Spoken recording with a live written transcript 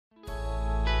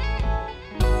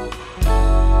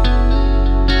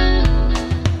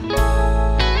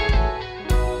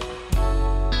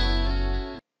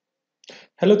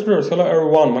Hello traders, hello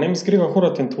everyone, my name is Grigor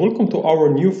Horat and welcome to our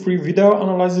new free video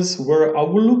analysis where I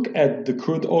will look at the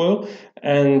crude oil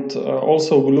and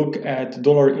also we'll look at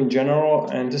dollar in general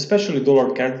and especially dollar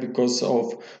CAD because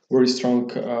of very strong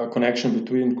connection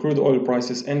between crude oil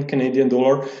prices and Canadian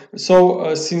dollar.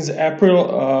 So since April,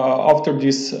 after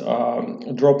this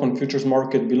drop on futures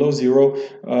market below zero,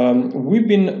 we've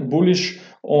been bullish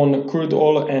on crude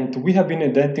oil and we have been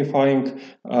identifying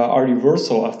a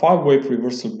reversal, a five-wave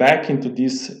reversal back into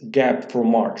this gap from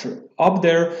March. Up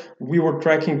there we were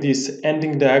tracking this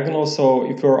ending diagonal, so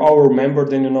if you're our member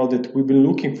then you know that we've been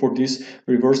looking for this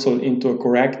reversal into a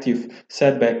corrective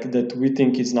setback that we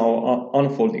think is now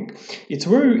unfolding. It's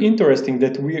very interesting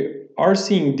that we are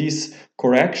seeing this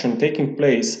correction taking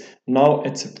place now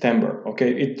at September.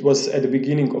 Okay, it was at the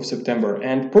beginning of September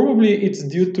and probably it's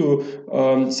due to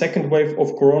second wave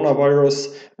of coronavirus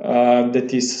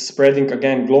that is spreading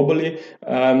again globally,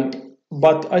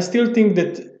 but I still think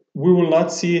that we will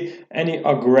not see any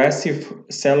aggressive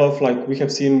sell-off like we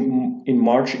have seen in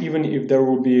March. Even if there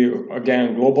will be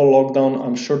again global lockdown,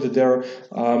 I'm sure that there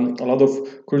are a lot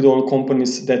of crude oil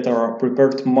companies that are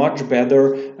prepared much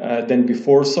better than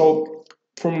before. So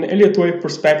from an Elliott wave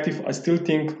perspective, I still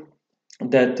think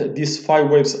that these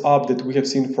five waves up that we have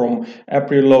seen from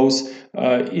April lows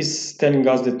is telling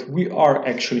us that we are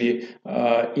actually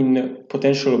in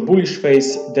potential bullish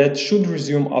phase that should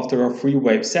resume after a three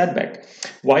wave setback.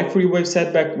 Why three wave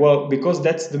setback? Well, because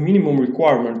that's the minimum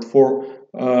requirement for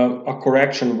a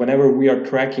correction whenever we are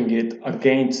tracking it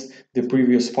against the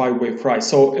previous five-wave rise.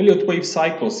 So Elliott wave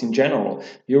cycles in general,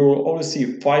 you will always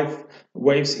see five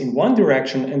waves in one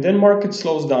direction and then market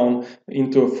slows down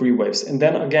into a three waves and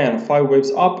then again five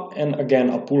waves up and again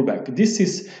a pullback.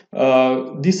 These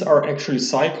are actually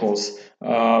cycles,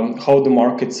 how the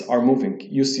markets are moving.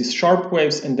 You see sharp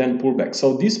waves and then pullbacks.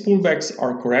 So these pullbacks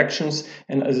are corrections,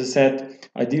 and as I said,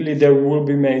 ideally they will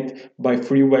be made by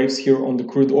three waves here on the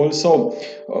crude oil. So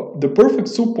the perfect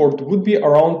support would be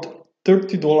around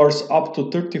 $30 up to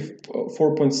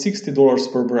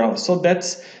 $34.60 per barrel. So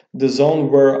that's the zone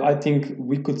where I think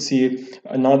we could see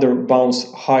another bounce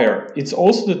higher. It's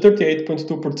also the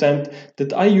 38.2%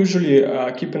 that I usually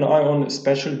keep an eye on,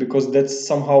 especially because that's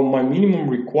somehow my minimum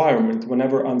requirement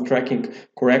whenever I'm tracking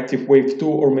corrective wave 2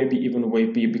 or maybe even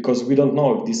wave B, because we don't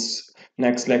know if this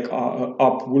next leg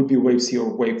up will be wave C or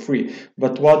wave 3.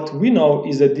 But what we know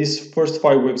is that these first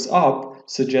five waves up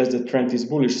suggests the trend is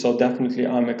bullish, so definitely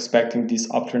I'm expecting this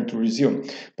uptrend to resume.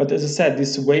 But as I said,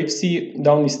 this wave C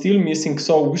down is still missing,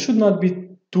 so we should not be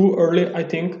too early, I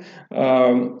think,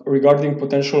 regarding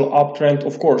potential uptrend.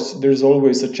 Of course, there's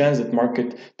always a chance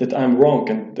that I'm wrong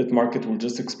and that market will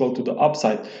just explode to the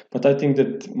upside, but I think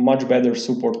that much better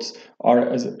supports are,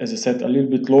 as I said, a little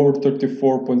bit lower.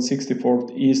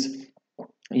 34.64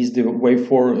 is the wave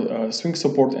 4 swing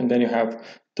support, and then you have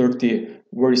 30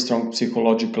 very strong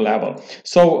psychological level.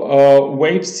 So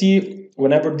wave C,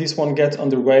 whenever this one gets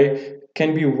underway,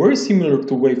 can be very similar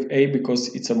to wave A because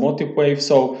it's a motive wave,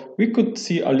 so we could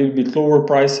see a little bit lower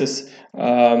prices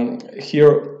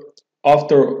here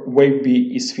after wave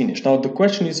B is finished. Now the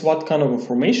question is, what kind of a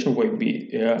formation wave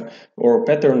B or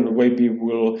pattern wave B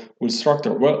will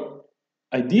structure? Well,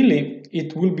 ideally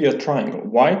it will be a triangle.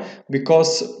 Why?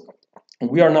 Because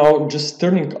we are now just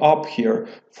turning up here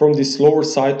from this lower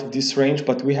side of this range,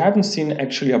 but we haven't seen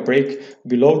actually a break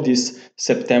below this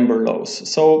September lows.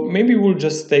 So maybe we'll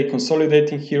just stay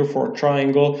consolidating here for a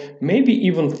triangle, maybe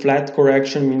even flat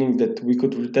correction, meaning that we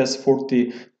could retest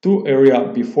 42 area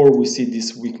before we see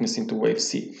this weakness into wave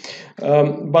C.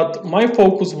 But my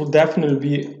focus will definitely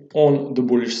be on the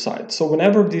bullish side. So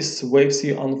whenever this wave C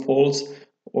unfolds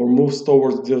or moves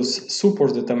towards those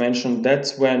supports that I mentioned,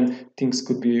 that's when things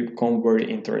could become very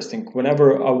interesting.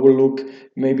 Whenever I will look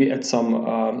maybe at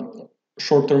some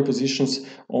short-term positions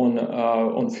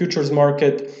on futures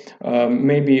market,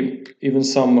 maybe even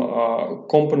some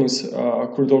companies,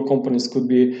 crude oil companies could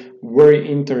be very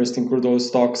interesting crude oil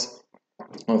stocks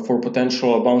for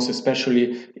potential bounce,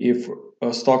 especially if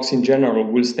stocks in general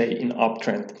will stay in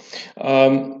uptrend.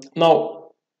 Now,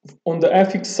 on the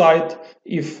FX side,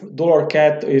 if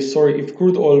if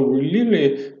crude oil will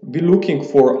really be looking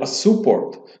for a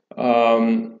support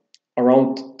around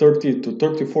 $30 to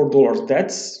 $34,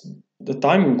 that's the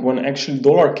timing when actually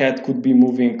dollar CAD could be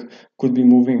moving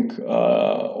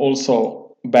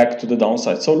also back to the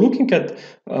downside. So looking at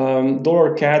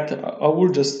dollar CAD, I will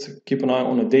just keep an eye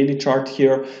on a daily chart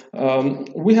here.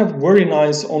 We have very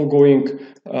nice ongoing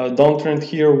downtrend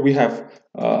here. We have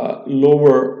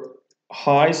lower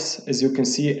highs, as you can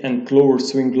see, and lower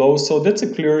swing lows, so that's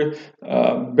a clear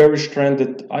bearish trend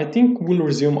that I think will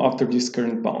resume after this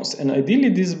current bounce. And ideally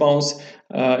this bounce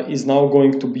is now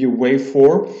going to be a wave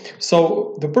 4.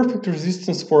 So the perfect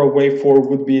resistance for a wave 4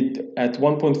 would be at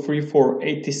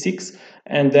 1.3486,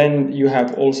 and then you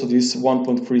have also this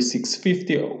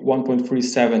 1.3650,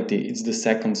 1.370. It's the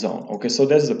second zone. Okay, so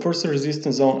that's the first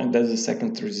resistance zone and that's the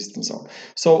second resistance zone.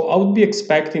 So I would be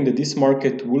expecting that this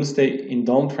market will stay in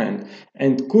downtrend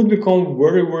and could become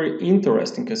very, very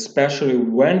interesting, especially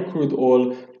when crude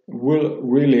oil will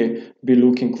really be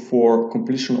looking for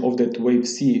completion of that wave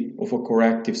C of a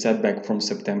corrective setback from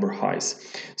September highs.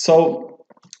 So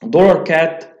dollar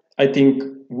CAD, I think,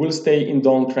 will stay in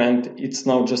downtrend. It's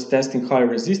now just testing high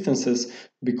resistances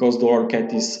because dollar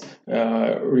CAD is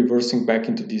reversing back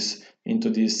into this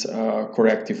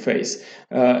corrective phase.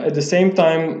 At the same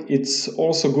time, it's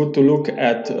also good to look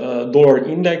at dollar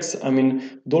index. I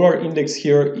mean, dollar index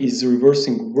here is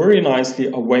reversing very nicely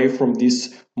away from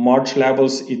this March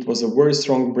levels. It was a very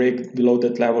strong break below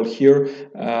that level here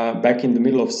back in the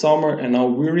middle of summer, and now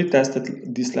we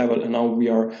retested this level, and now we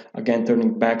are again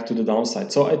turning back to the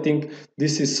downside. So I think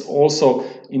this is also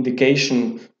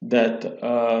indication that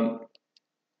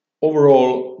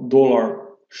overall dollar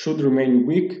should remain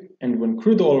weak, and when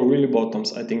crude oil really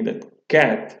bottoms, I think that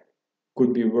CAD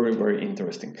could be very, very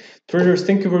interesting. Traders,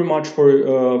 thank you very much for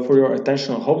your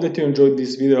attention. I hope that you enjoyed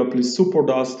this video. Please support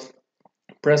us,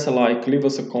 press a like, leave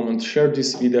us a comment, share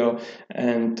this video,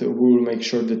 and we will make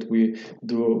sure that we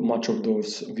do much of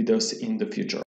those videos in the future.